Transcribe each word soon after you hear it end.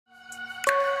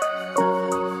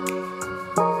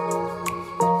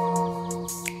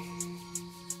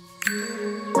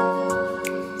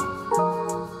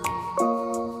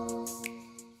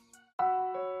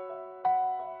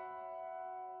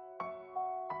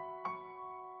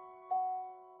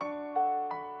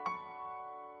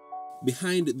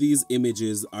Behind these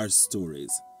images are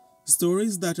stories.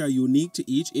 Stories that are unique to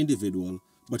each individual,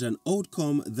 but an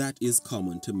outcome that is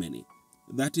common to many.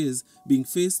 That is, being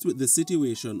faced with the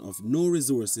situation of no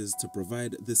resources to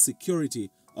provide the security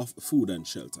of food and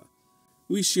shelter.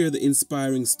 We share the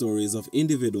inspiring stories of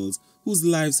individuals whose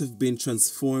lives have been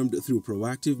transformed through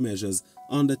proactive measures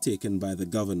undertaken by the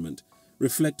government,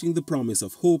 reflecting the promise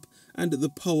of hope and the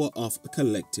power of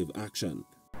collective action.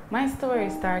 My story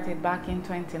started back in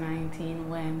 2019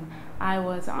 when I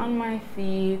was on my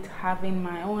feet, having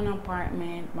my own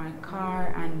apartment, my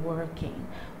car, and working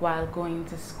while going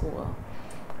to school.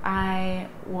 I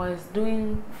was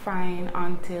doing fine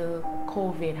until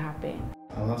COVID happened.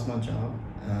 I lost my job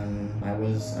and I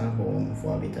was at home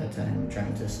for a bit of time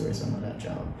trying to source another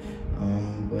job.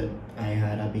 But I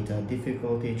had a bit of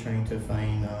difficulty trying to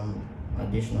find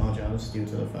additional jobs due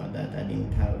to the fact that I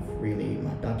didn't have really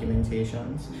my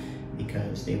documentations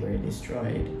because they were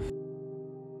destroyed.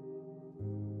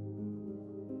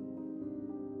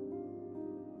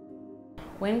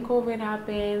 When COVID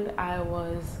happened, I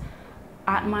was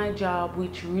at my job,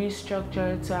 which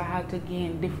restructured, so I had to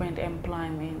gain different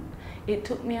employment. It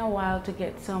took me a while to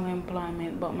get some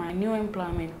employment, but my new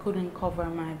employment couldn't cover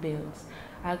my bills.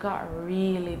 I got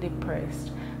really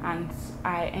depressed and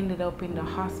I ended up in the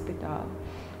hospital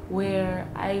where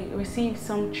I received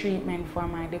some treatment for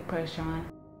my depression.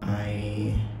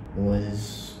 I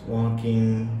was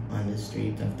walking on the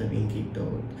street after being kicked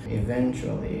out.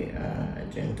 Eventually, a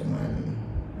gentleman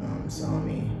saw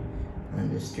me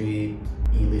on the street.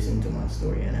 He listened to my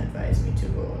story and advised me to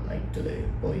go to the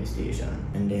police station.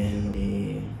 And then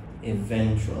they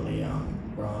eventually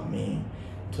brought me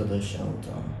to the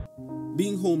shelter.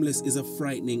 Being homeless is a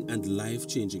frightening and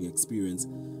life-changing experience,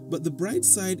 but the bright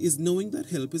side is knowing that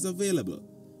help is available.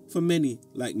 For many,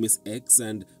 like Miss X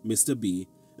and Mr. B,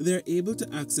 they are able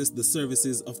to access the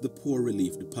services of the Poor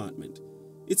Relief Department.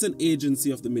 It's an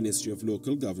agency of the Ministry of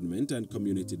Local Government and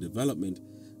Community Development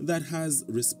that has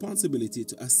responsibility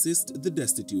to assist the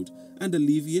destitute and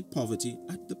alleviate poverty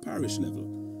at the parish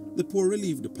level. The Poor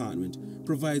Relief Department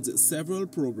provides several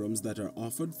programs that are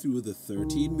offered through the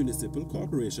 13 municipal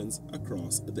corporations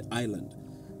across the island.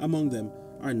 Among them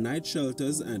are night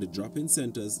shelters and drop-in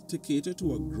centers to cater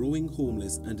to a growing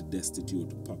homeless and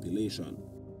destitute population.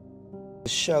 The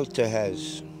shelter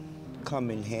has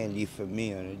come in handy for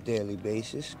me on a daily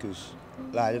basis because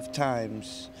a lot of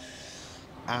times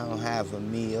I don't have a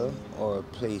meal or a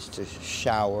place to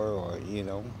shower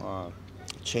or,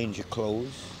 change your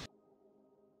clothes.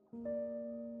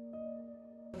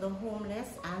 The homeless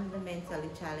and the mentally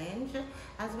challenged,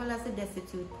 as well as the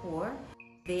destitute poor,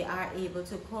 they are able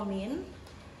to come in,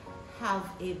 have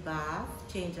a bath,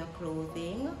 change their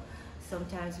clothing.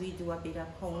 Sometimes we do a bit of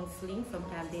counseling.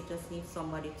 Sometimes they just need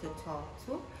somebody to talk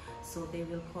to. So they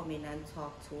will come in and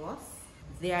talk to us.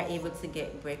 They are able to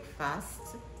get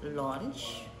breakfast,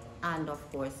 lunch, and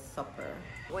of course supper.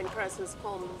 When persons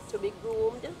come to be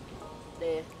groomed,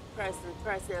 the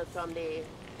personnel from the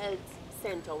health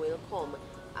center will come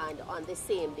and on the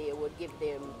same day would give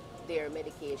them their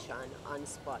medication on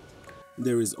spot.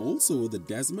 There is also the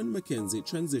Desmond Mackenzie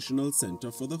Transitional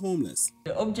Center for the Homeless.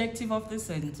 The objective of the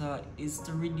center is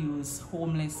to reduce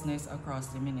homelessness across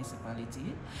the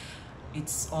municipality.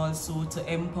 It's also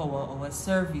to empower our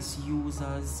service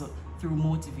users through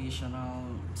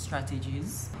motivational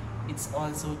strategies. It's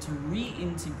also to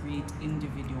reintegrate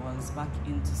individuals back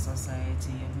into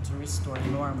society and to restore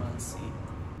normalcy.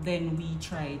 Then we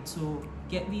try to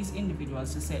get these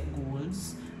individuals to set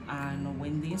goals, and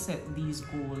when they set these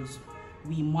goals,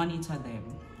 we monitor them.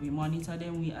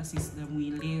 We assist them, we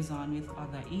liaison with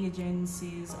other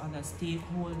agencies, other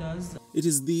stakeholders. It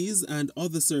is these and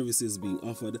other services being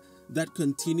offered that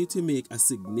continue to make a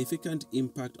significant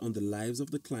impact on the lives of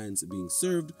the clients being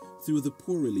served through the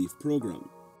Poor Relief Program.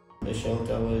 The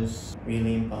shelter was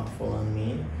really impactful on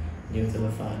me due to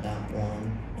the fact that,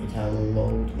 one, it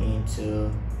allowed me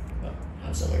to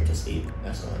have somewhere to sleep,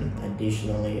 that's one.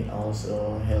 Additionally, it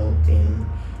also helped in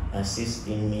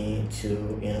assisting me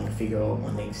to figure out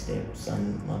my next steps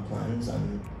and my plans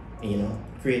and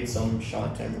create some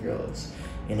short-term goals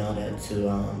in order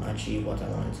to achieve what I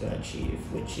want to achieve,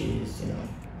 which is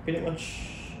pretty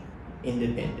much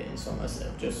independence for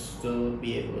myself, just to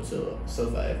be able to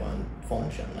survive and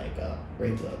function like a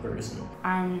regular person.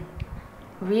 I'm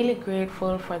really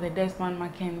grateful for the Desmond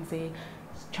Mackenzie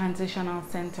Transitional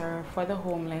Center for the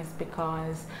Homeless,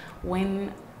 because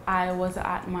when I was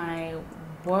at my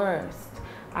worst,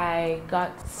 I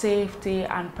got safety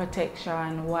and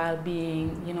protection while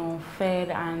being, fed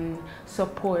and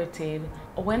supported.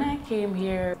 When I came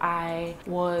here, I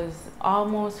was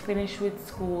almost finished with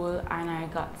school and I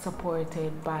got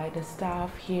supported by the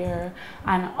staff here,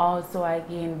 and also I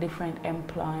gained different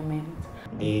employment.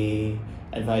 They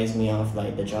advised me of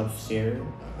like the jobs here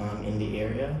in the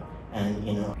area,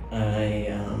 and I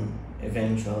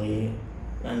eventually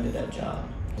landed that job.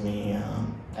 They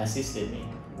assisted me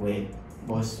with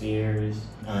bus fares,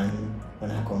 and when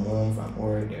I come home from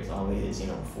work, there's always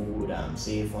food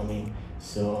saved for me.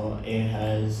 So it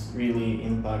has really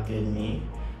impacted me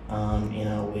in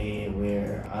a way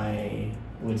where I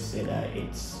would say that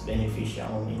it's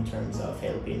beneficial in terms of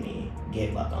helping me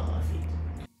get back on my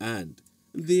feet. And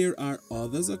there are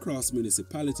others across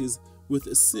municipalities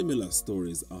with similar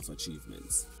stories of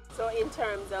achievements. So in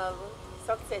terms of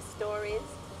success stories,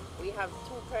 we have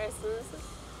 2 persons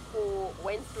who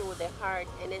went through the hard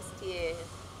NSTA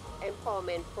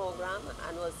empowerment program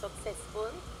and was successful.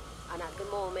 And at the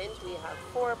moment, we have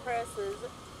 4 persons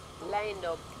lined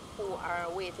up who are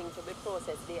waiting to be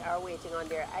processed. They are waiting on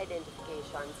their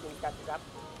identification, since that is a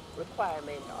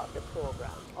requirement of the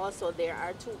program. Also, there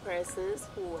are 2 persons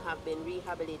who have been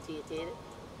rehabilitated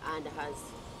and has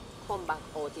come back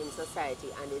out in society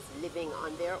and is living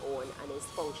on their own and is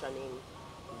functioning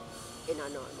in a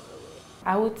normal way.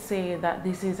 I would say that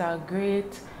this is a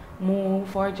great move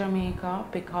for Jamaica,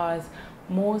 because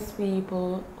most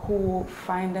people who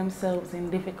find themselves in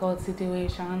difficult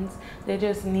situations, they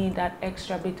just need that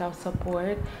extra bit of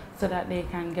support so that they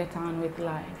can get on with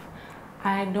life.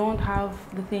 I don't have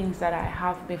the things that I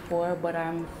have before, but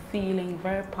I'm feeling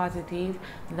very positive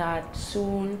that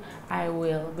soon I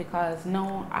will, because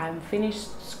now I'm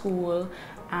finished school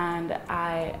and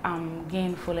I am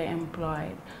gainfully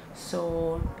employed.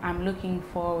 So I'm looking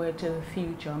forward to the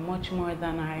future much more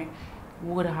than I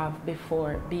would have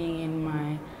before, being in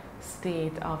my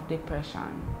state of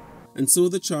depression. And so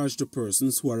the charge to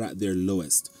persons who are at their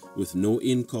lowest, with no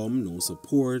income, no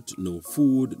support, no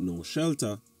food, no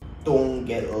shelter. Don't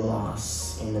get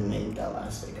lost in the mental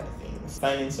aspect of things.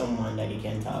 Finding someone that you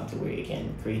can talk to, where you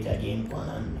can create a game plan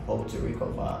on how to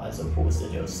recover, as opposed to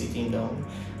just sitting down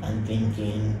and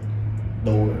thinking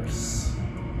the worst.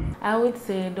 I would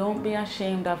say don't be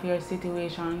ashamed of your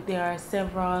situation. There are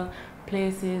several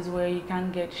places where you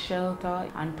can get shelter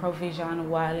and provision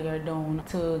while you're down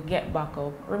to get back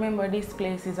up. Remember, this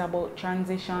place is about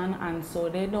transition, and so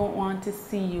they don't want to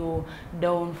see you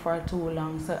down for too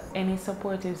long. So any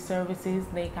supportive services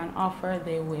they can offer,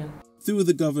 they will. Through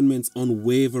the government's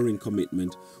unwavering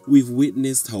commitment, we've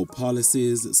witnessed how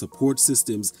policies, support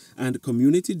systems, and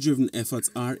community-driven efforts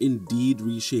are indeed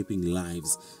reshaping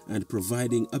lives and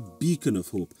providing a beacon of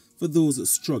hope for those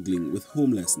struggling with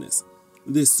homelessness.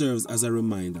 This serves as a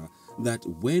reminder that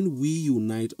when we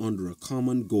unite under a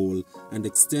common goal and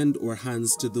extend our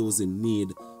hands to those in need,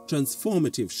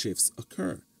 transformative shifts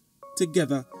occur.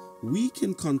 Together, we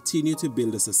can continue to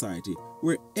build a society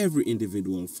where every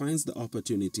individual finds the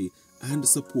opportunity and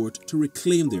support to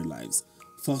reclaim their lives,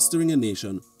 fostering a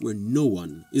nation where no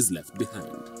one is left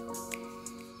behind.